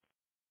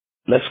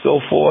Let's go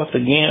forth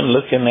again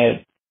looking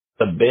at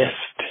the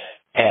best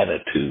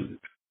attitude.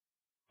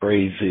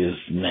 Praise his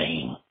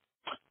name.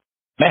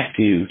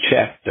 Matthew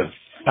chapter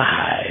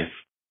 5,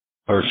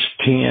 verse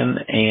 10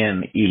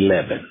 and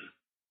 11.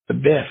 The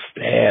best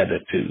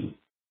attitude.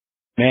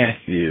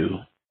 Matthew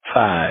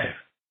 5,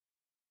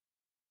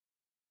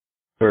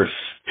 verse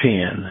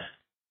 10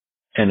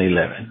 and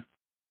 11.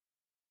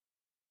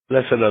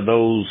 Blessed are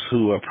those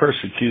who are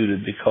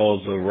persecuted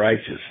because of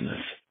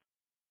righteousness,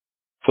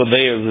 for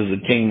theirs is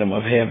the kingdom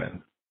of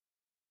heaven.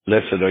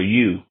 Blessed are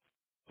you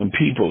when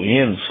people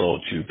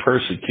insult you,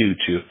 persecute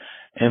you,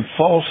 and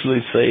falsely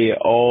say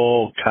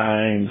all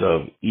kinds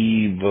of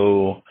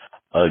evil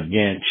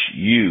against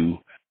you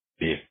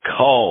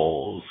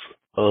because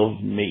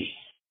of me.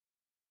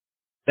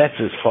 That's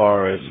as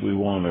far as we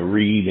want to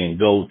read and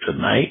go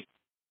tonight,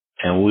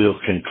 and we'll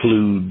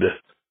conclude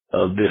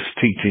this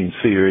teaching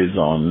series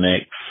on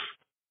next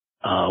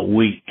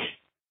week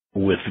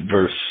with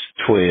verse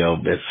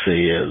 12 that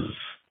says,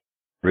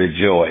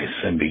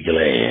 rejoice and be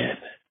glad.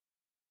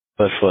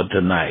 But for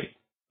tonight,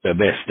 the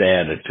best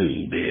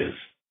attitude is,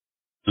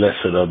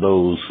 blessed are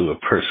those who are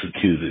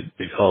persecuted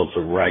because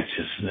of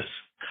righteousness,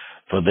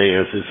 for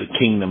theirs is the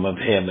kingdom of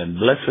heaven.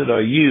 Blessed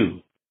are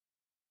you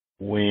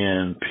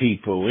when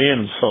people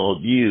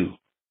insult you,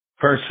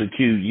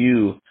 persecute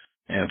you,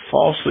 and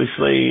falsely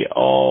say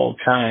all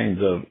kinds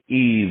of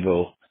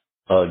evil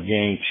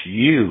against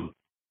you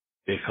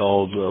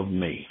because of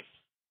me.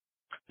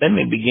 Let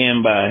me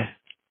begin by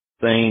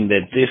saying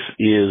that this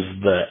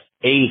is the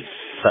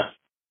 8th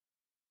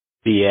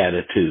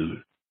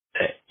beatitude.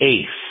 The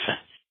 8th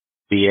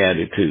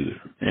beatitude.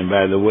 And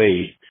by the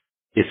way,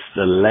 it's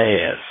the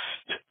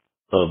last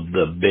of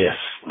the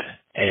best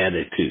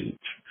attitudes.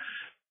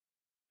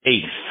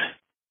 8th.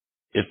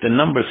 If the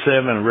number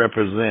 7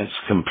 represents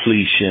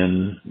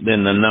completion,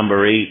 then the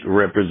number 8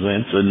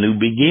 represents a new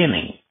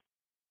beginning.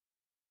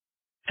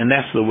 And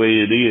that's the way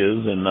it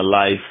is in the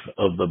life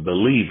of the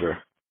believer,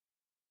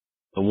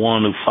 the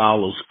one who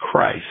follows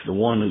Christ, the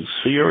one who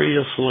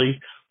seriously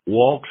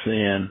walks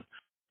in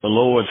the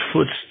Lord's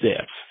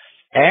footsteps,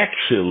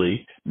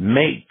 actually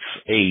makes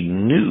a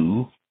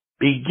new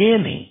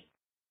beginning.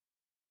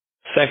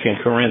 2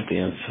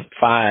 Corinthians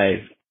 5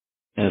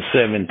 and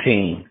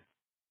 17.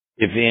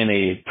 If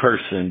any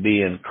person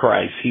be in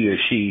Christ, he or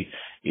she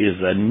is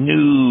a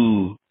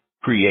new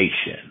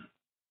creation.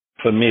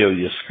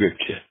 Familiar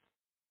scripture.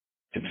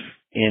 If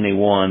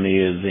anyone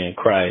is in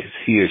Christ,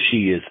 he or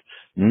she is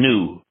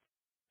new.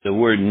 The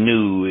word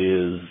new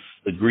is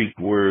the Greek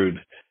word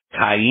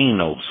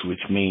kainos,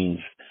 which means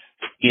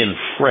in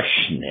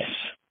freshness.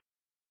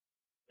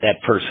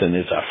 That person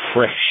is a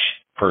fresh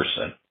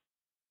person.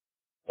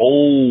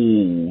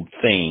 Old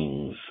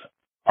things,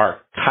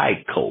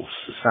 archaikos,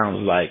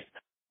 sounds like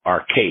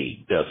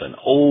archaic, doesn't?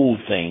 Old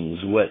things,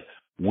 what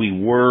we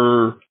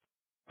were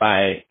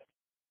by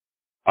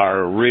our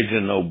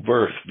original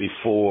birth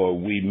before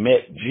we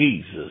met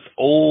Jesus.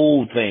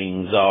 Old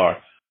things are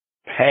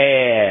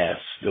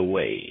passed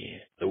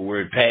away. The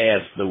word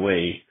passed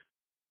away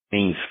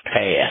means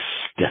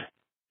past,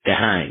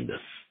 behind us.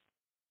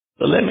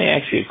 So let me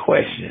ask you a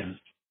question.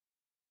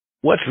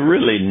 What's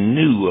really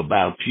new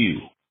about you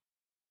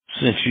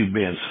since you've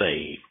been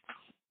saved?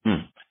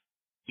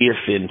 If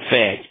in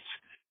fact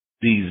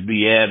these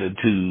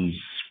Beatitudes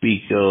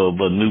speak of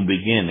a new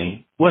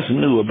beginning, what's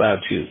new about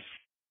you?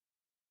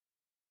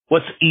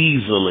 What's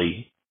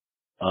easily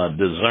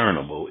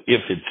discernible?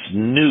 If it's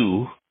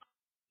new,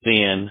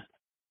 then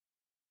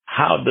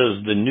how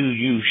does the new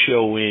you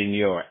show in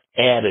your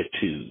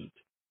attitude?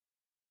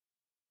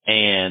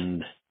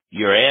 And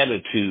your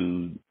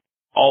attitude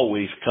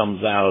always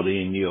comes out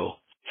in your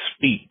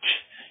speech,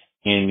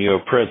 in your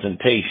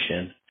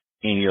presentation,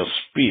 in your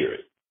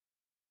spirit.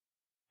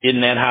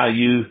 Isn't that how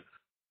you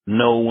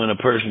know when a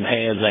person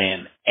has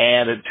an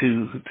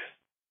attitude?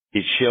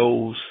 It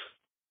shows.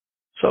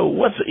 So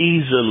what's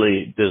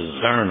easily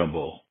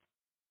discernible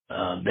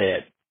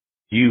that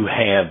you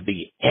have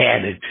the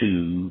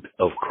attitude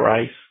of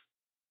Christ?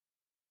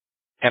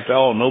 After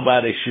all,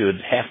 nobody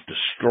should have to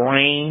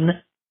strain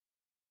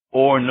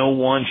or no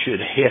one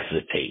should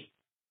hesitate,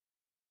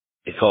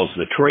 because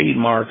the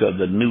trademark of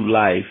the new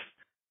life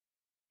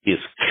is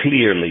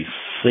clearly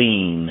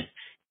seen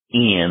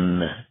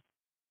in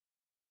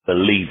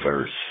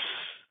believers.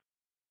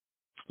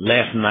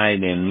 Last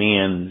night in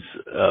men's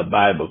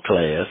Bible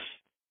class,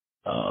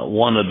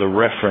 one of the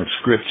reference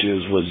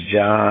scriptures was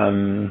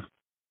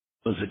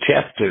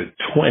chapter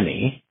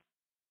 20,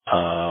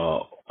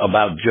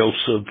 about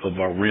Joseph of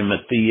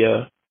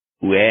Arimathea,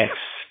 who asked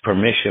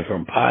permission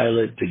from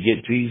Pilate to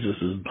get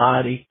Jesus'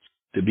 body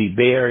to be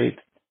buried,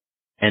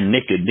 and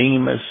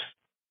Nicodemus,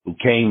 who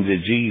came to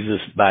Jesus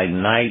by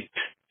night.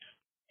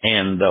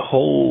 And the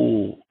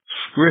whole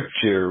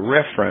scripture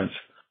reference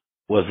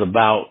was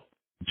about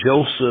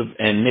Joseph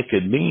and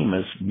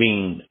Nicodemus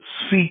being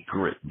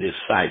secret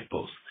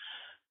disciples.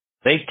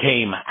 They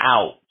came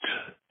out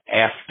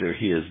after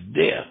his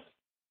death.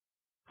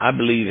 I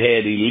believe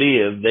had he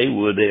lived, they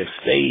would have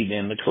stayed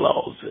in the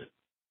closet.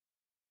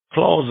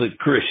 Closet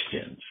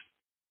Christians.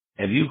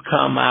 Have you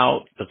come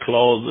out the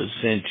closet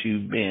since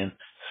you've been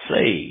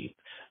saved?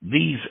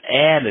 These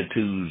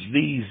attitudes,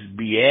 these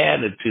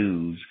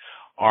beatitudes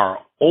are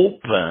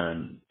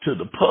open to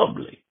the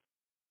public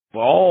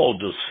for all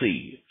to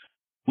see.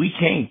 We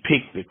can't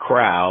pick the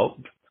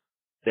crowd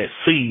that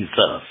sees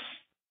us.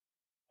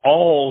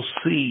 All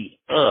see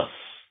us,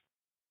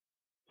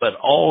 but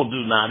all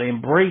do not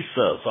embrace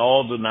us.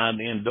 All do not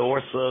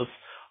endorse us.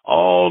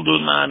 All do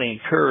not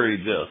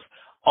encourage us.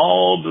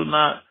 All do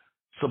not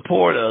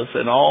support us,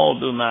 and all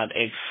do not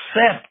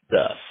accept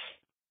us.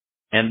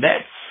 And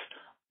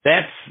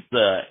that's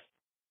the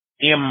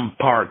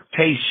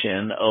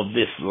impartation of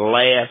this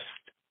last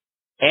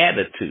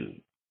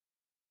attitude.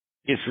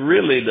 It's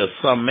really the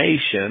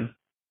summation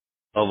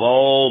of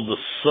all the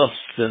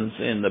substance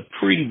in the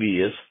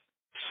previous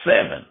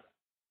 7.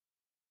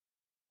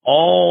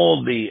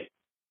 All the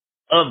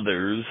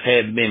others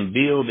had been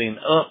building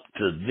up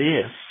to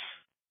this.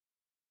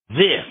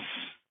 This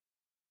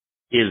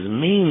is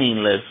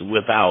meaningless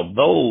without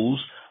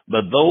those,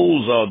 but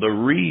those are the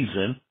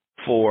reason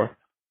for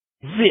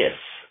this.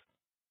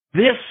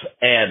 This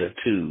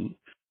attitude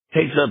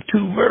takes up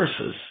 2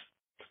 verses,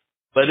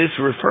 but it's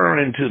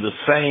referring to the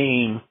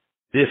same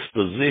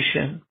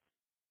disposition.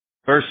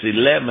 Verse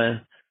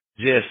 11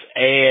 just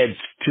adds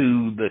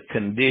to the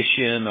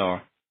condition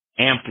or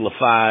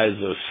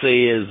amplifies or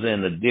says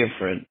in a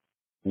different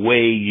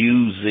way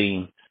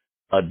using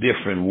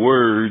different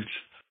words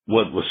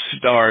what was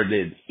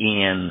started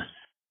in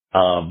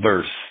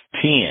verse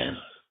 10.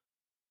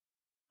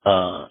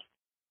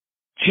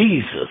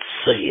 Jesus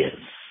says,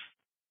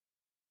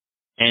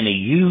 and he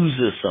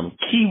uses some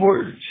key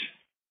words.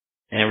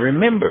 And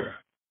remember,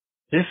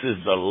 this is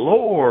the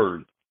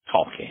Lord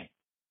talking.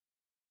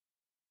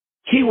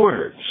 Key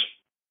words: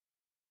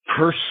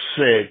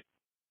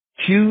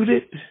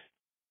 persecuted,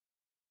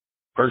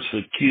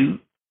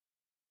 persecute,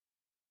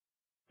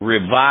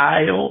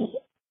 revile.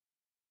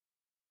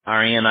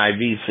 Our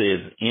NIV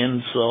says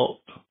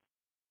insult.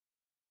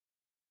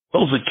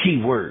 Those are key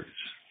words.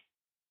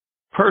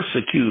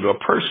 Persecute or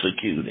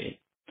persecuting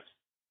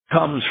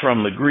comes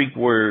from the Greek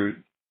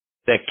word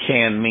that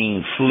can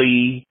mean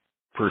flee,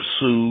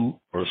 pursue,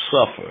 or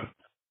suffer.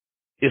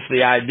 It's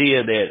the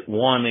idea that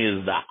one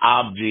is the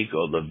object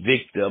or the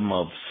victim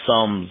of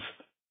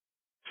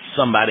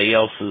somebody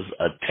else's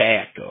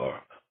attack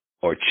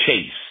or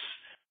chase.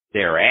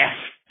 They're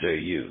after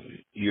you.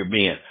 You're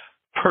being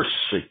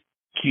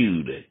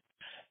persecuted.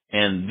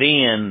 And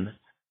then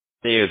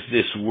there's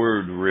this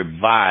word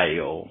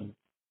revile.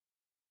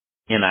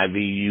 NIV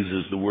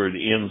uses the word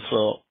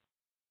insult.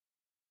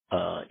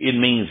 It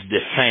means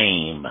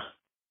defame,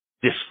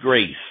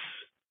 disgrace,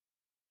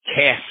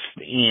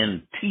 cast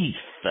in teeth.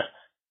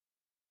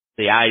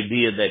 The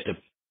idea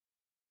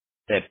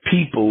that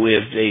people,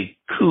 if they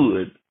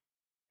could,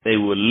 they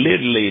would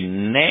literally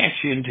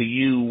gnash into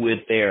you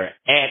with their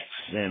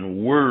acts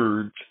and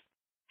words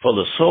for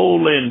the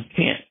sole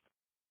intent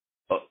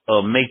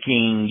of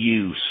making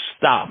you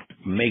stop,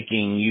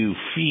 making you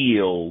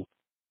feel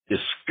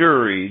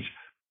discouraged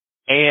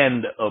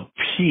and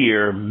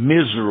appear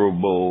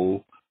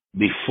miserable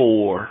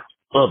before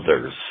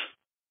others.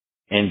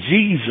 And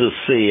Jesus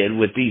said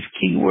with these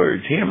key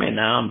words, hear me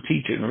now, I'm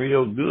teaching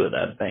real good,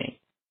 I think.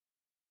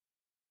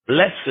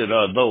 Blessed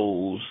are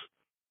those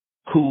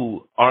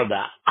who are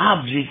the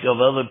object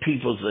of other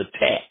people's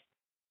attack.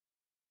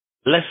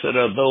 Blessed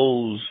are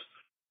those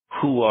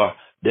who are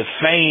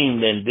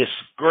defamed and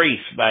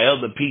disgraced by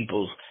other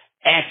people's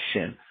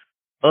action.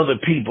 Other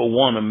people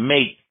want to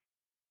make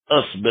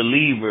us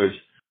believers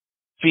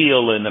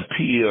feel and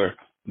appear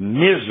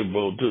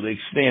miserable to the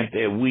extent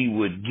that we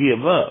would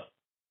give up.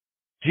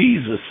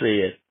 Jesus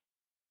said,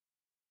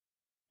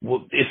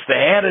 well, it's the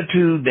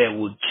attitude that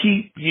will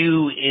keep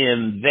you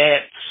in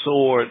that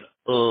sort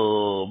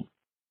of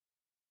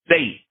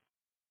state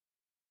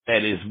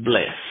that is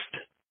blessed.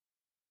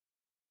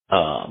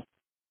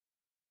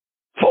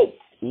 Folk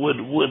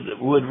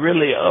would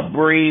really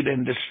upbraid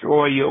and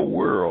destroy your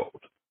world.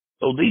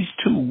 So these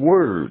 2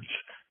 words,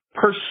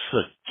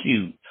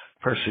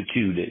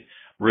 persecuted,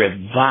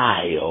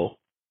 revile,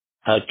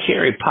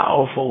 carry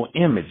powerful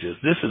images.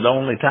 This is the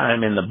only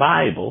time in the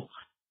Bible,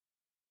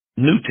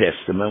 New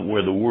Testament,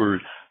 where the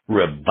word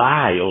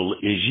revile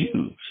is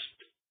used.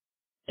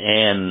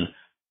 And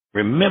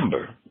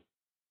remember,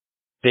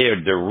 they're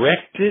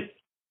directed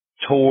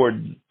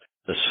toward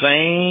the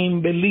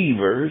same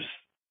believers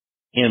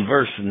in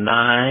verse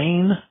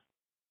 9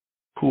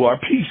 who are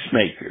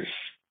peacemakers.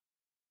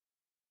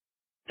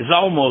 It's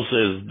almost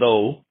as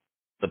though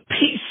the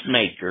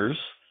peacemakers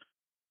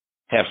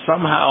have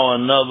somehow or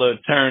another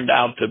turned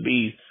out to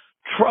be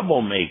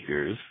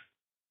troublemakers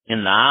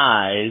in the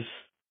eyes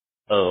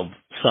of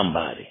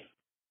somebody.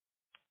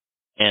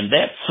 And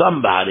that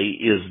somebody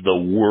is the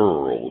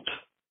world.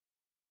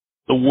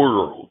 The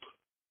world.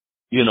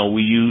 You know,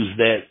 we use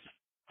that,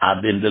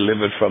 I've been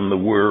delivered from the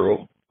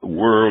world.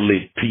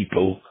 Worldly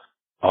people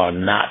are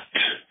not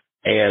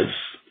as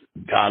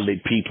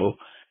godly people.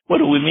 What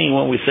do we mean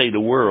when we say the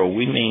world?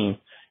 We mean,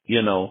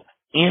 you know,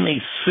 any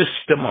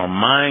system or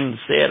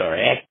mindset or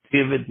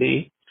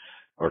activity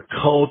or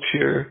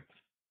culture,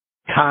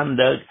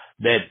 conduct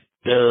that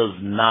does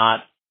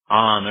not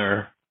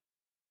honor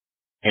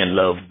and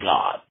love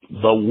God.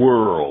 The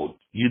world.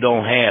 You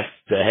don't have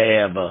to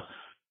have a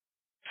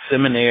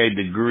seminary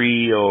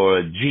degree or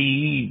a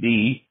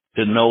GED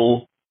to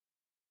know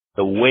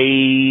the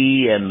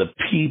way and the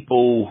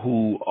people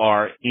who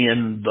are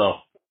in the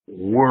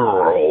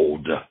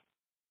world.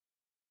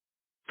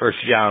 1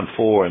 John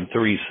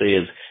 4:3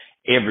 says,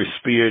 every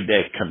spirit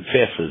that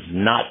confesses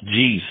not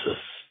Jesus,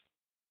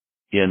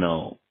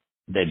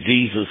 that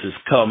Jesus has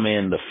come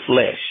in the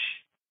flesh,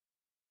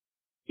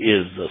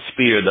 is the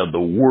spirit of the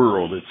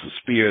world. It's the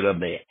spirit of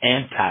the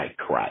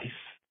Antichrist.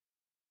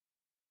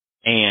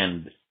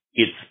 And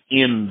it's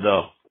in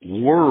the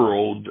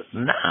world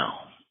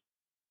now.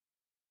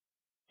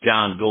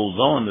 John goes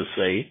on to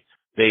say,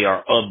 they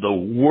are of the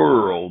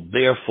world,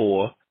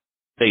 therefore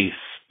they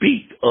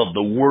speak of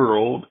the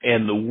world,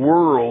 and the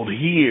world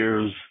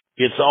hears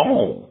its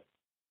own.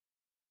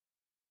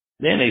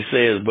 Then he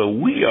says, but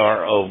we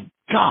are of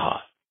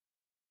God,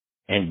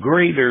 and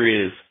greater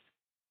is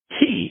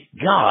He,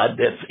 God,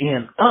 that's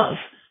in us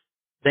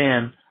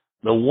than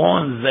the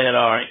ones that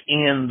are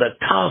in the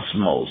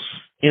cosmos,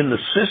 in the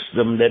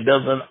system that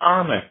doesn't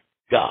honor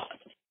God.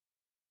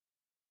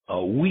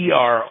 We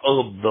are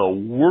of the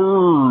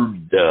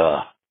Word,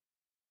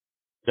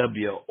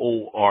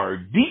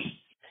 W-O-R-D,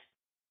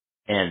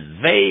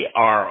 and they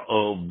are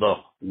of the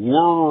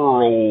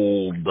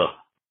world,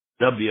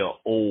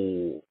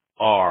 W-O-R-L-D.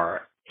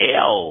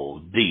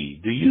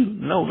 Do you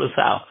notice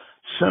how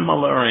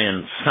similar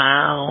in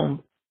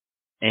sound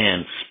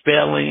and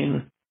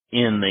spelling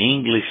in the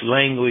English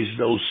language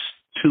those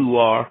two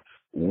are?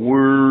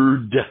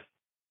 Word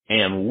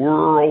and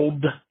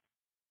world.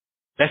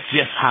 That's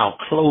just how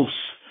close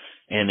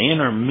and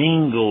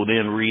intermingled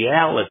in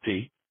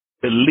reality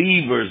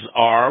believers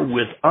are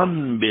with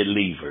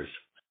unbelievers.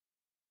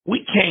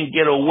 We can't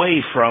get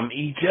away from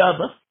each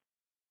other.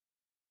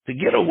 To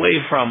get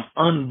away from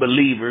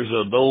unbelievers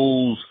or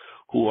those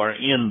who are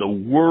in the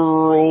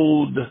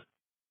world,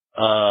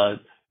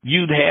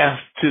 you'd have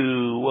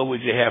to, what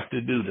would you have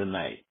to do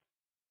tonight?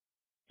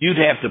 You'd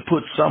have to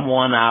put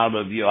someone out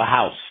of your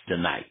house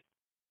tonight.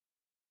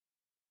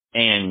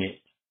 And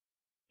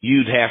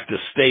you'd have to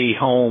stay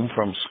home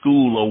from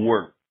school or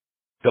work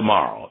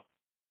tomorrow.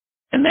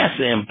 And that's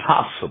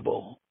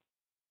impossible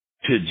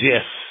to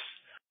just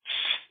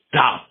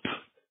stop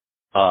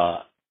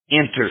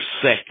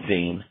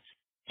intersecting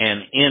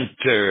and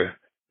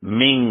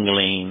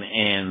intermingling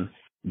and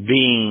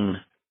being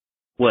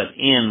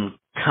in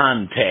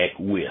contact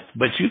with.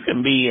 But you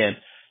can be in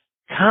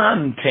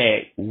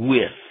contact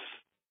with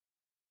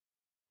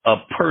a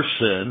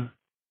person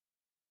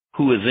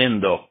who is in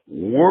the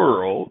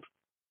world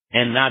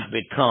and not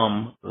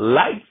become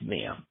like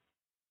them.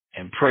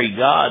 And pray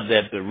God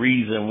that the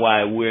reason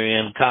why we're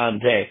in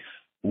contact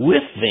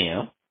with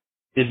them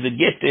is to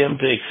get them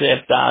to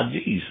accept our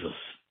Jesus.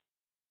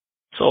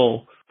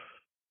 So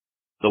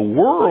the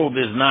world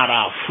is not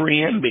our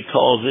friend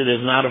because it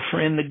is not a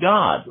friend to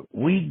God.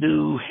 We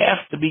do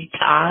have to be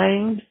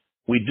kind.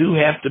 We do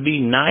have to be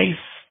nice.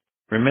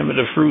 Remember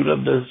the fruit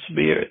of the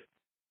Spirit.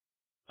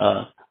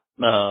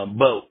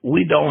 But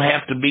we don't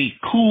have to be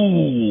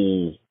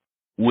cool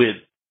with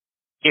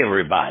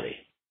everybody.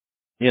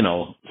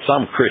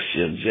 Some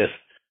Christians just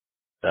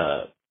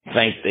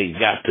think they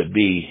got to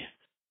be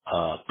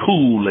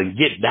cool and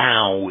get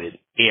down with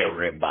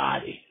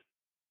everybody.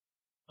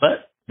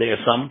 But there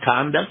are some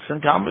conducts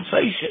and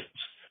conversations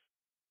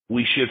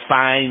we should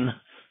find,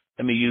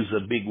 let me use a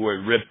big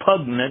word,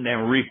 repugnant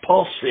and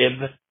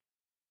repulsive,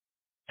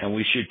 and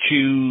we should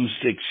choose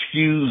to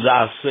excuse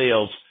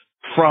ourselves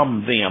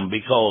from them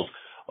because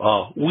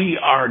we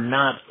are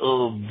not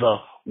of the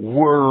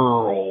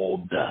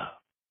world.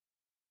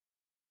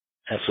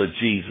 That's what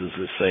Jesus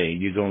is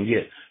saying. You're going to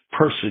get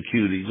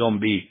persecuted. You're going to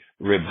be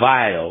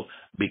reviled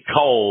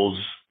because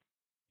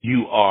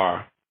you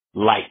are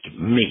like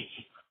me.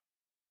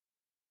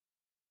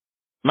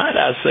 Might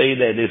I say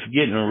that it's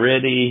getting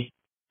ready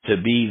to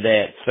be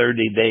that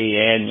 30-day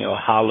annual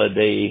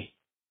holiday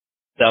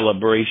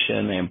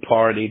celebration and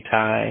party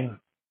time?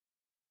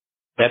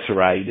 That's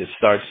right. It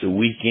starts the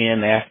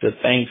weekend after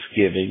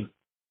Thanksgiving.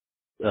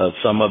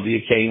 Some of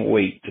you can't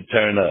wait to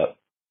turn up.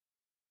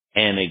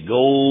 And it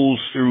goes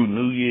through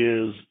New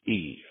Year's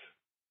Eve.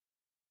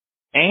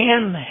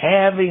 And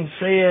having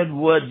said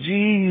what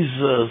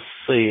Jesus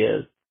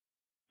said,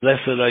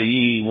 blessed are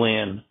ye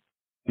when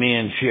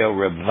men shall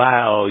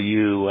revile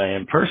you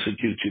and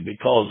persecute you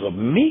because of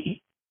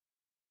me,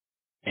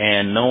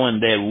 and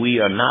knowing that we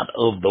are not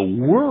of the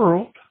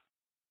world,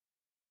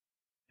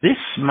 this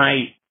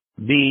might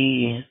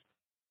be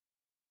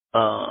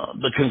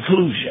the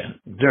conclusion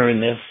during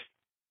this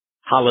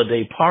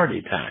holiday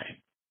party time.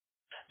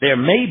 There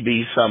may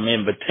be some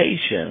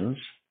invitations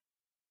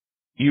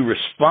you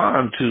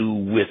respond to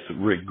with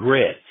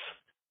regrets.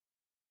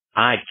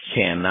 I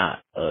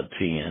cannot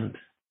attend.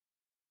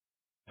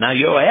 Now,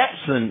 your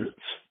absence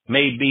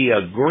may be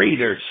a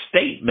greater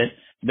statement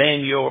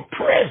than your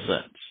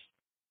presence.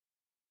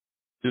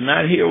 Do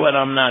not hear what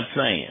I'm not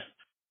saying.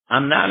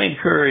 I'm not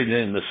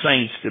encouraging the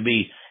saints to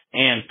be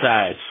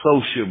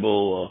anti-sociable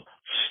or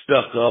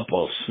stuck up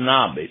or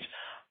snobbish.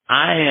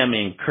 I am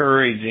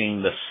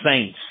encouraging the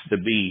saints to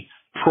be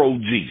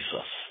pro-Jesus.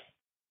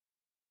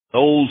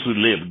 Those who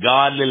live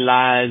godly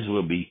lives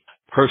will be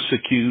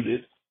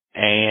persecuted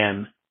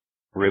and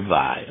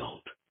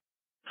reviled.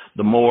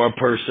 The more a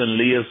person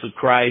lives for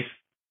Christ,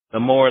 the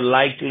more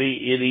likely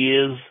it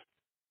is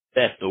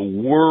that the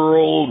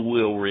world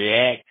will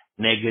react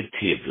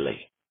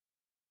negatively.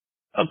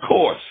 Of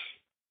course,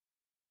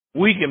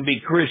 we can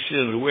be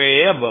Christians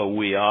wherever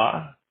we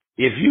are.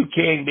 If you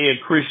can't be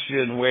a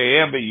Christian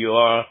wherever you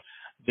are,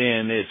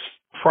 then it's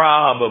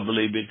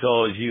probably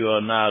because you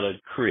are not a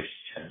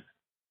Christian.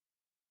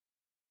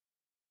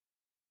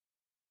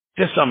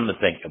 Just something to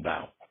think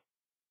about.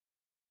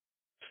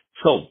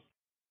 So,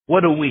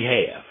 what do we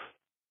have?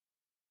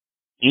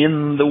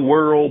 In the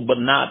world, but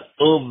not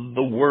of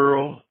the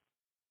world,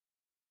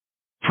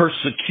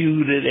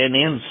 persecuted and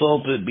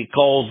insulted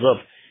because of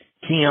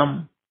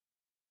him.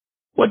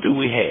 What do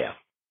we have?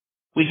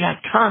 We got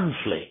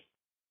conflict.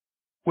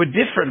 We're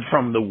different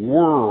from the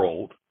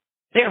world.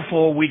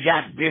 Therefore, we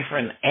got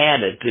different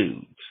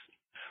attitudes.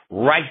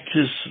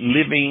 Righteous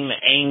living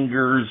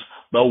angers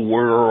the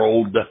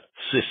world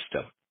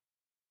system.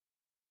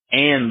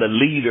 And the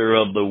leader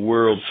of the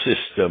world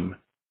system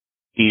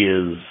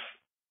is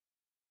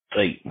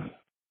Satan.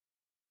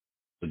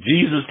 But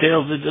Jesus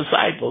tells the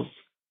disciples,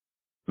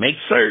 make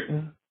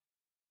certain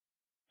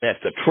that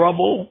the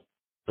trouble,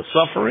 the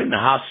suffering, the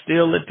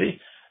hostility,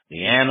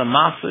 the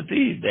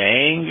animosity, the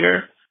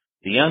anger,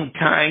 the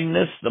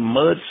unkindness, the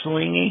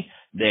mudslinging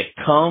that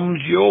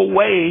comes your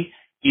way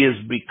is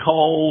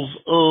because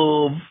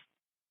of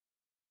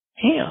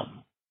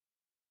him.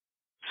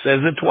 Says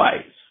it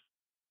twice.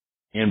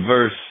 In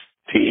verse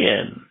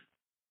 10,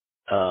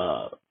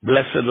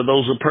 blessed are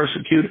those who are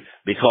persecuted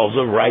because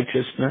of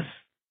righteousness.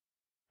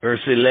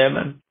 Verse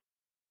 11,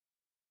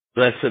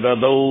 blessed are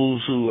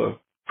those who are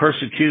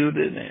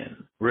persecuted and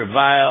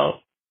reviled,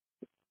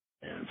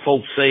 and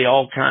folks say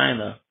all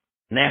kind of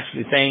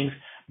nasty things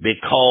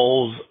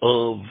because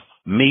of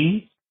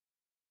me.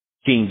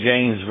 King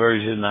James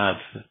Version,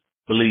 I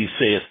believe,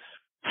 says,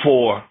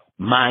 for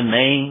my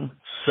name's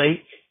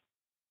sake.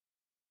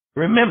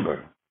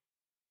 Remember,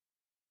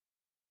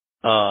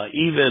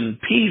 even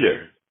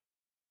Peter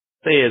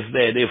says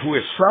that if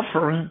we're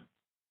suffering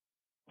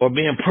or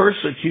being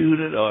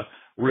persecuted or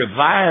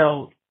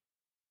reviled,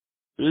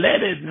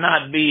 let it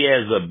not be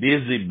as a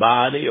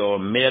busybody or a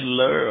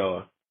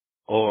meddler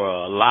or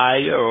a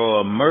liar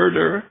or a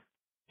murderer.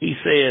 He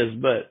says,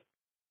 but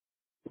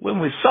when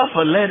we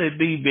suffer, let it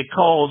be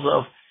because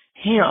of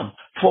him,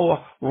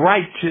 for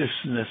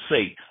righteousness'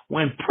 sake,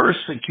 when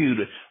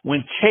persecuted,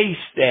 when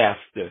chased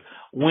after,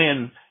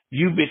 when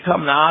you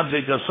become the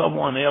object of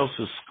someone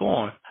else's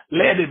scorn,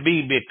 let it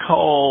be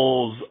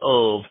because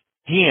of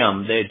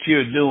him that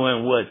you're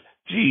doing what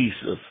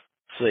Jesus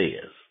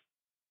says.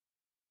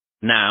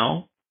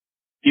 Now,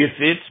 if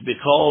it's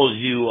because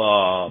you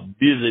are a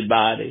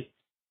busybody,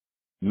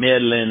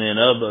 meddling in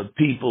other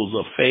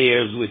people's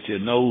affairs with your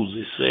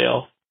nosy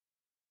self,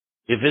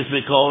 if it's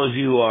because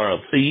you are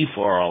a thief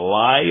or a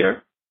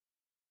liar,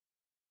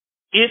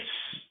 it's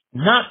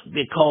not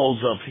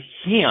because of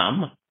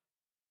him.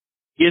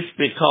 It's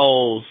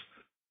because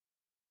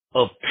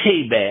of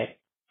payback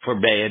for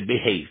bad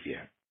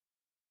behavior.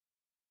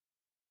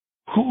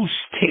 Who's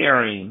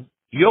tearing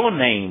your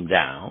name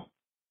down?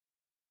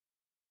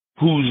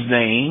 Whose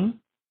name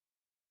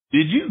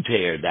did you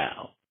tear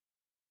down?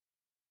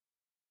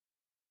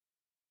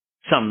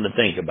 Something to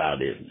think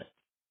about, isn't it?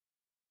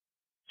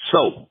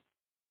 So,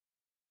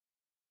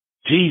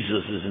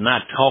 Jesus is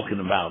not talking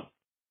about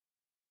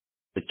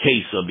the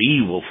case of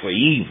evil for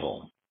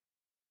evil,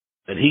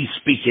 but he's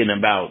speaking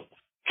about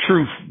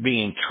truth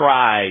being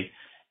tried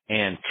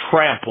and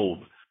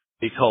trampled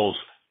because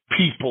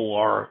people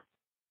are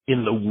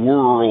in the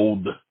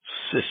world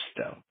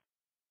system.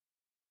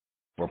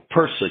 For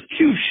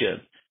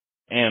persecution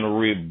and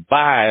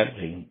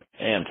reviling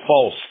and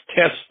false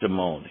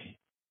testimony,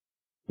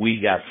 we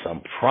got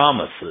some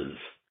promises.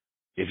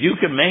 If you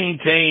can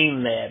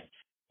maintain that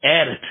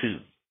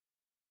attitude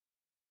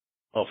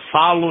of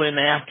following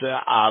after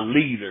our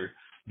leader,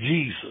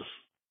 Jesus,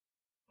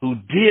 who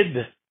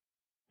did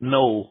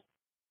no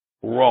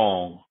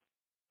wrong,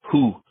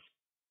 who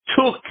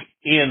took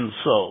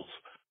insults,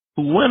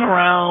 who went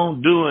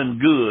around doing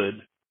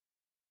good,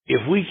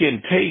 if we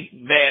can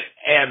take that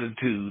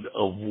attitude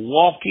of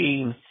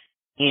walking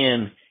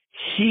in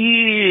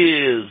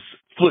his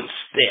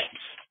footsteps,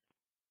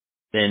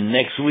 then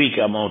next week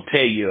I'm going to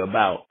tell you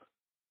about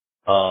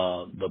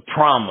the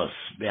promise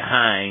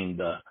behind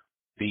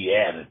the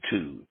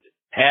attitude.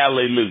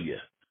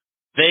 Hallelujah.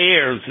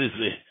 Theirs is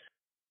the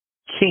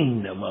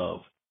kingdom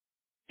of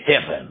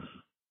heaven.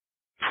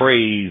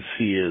 Praise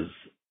his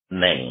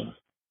name.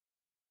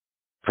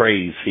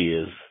 Praise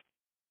his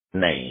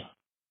name.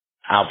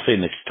 I'll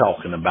finish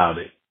talking about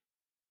it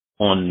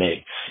on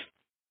next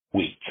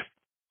week.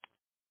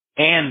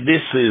 And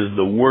this is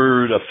the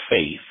word of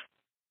faith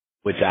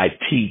which I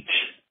teach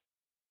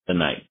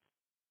tonight.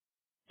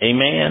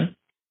 Amen.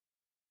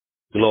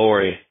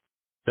 Glory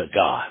to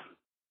God.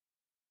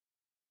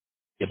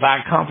 If I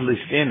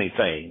accomplished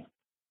anything,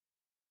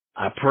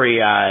 I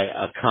pray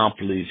I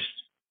accomplished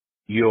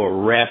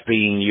your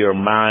wrapping your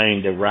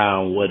mind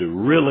around what it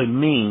really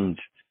means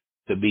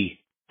to be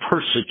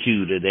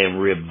persecuted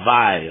and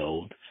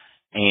reviled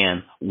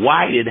and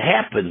why it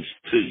happens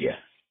to you.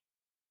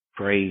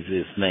 Praise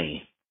his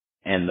name.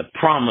 And the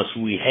promise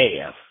we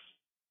have,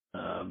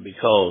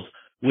 because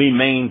we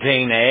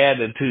maintain an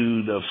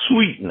attitude of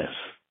sweetness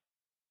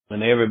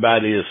when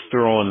everybody is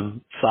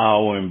throwing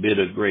sour and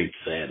bitter grapes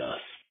at us.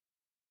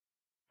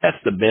 That's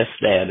the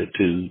best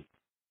attitude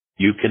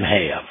you can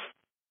have.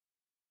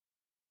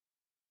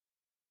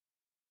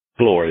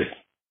 Glory.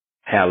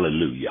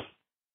 Hallelujah.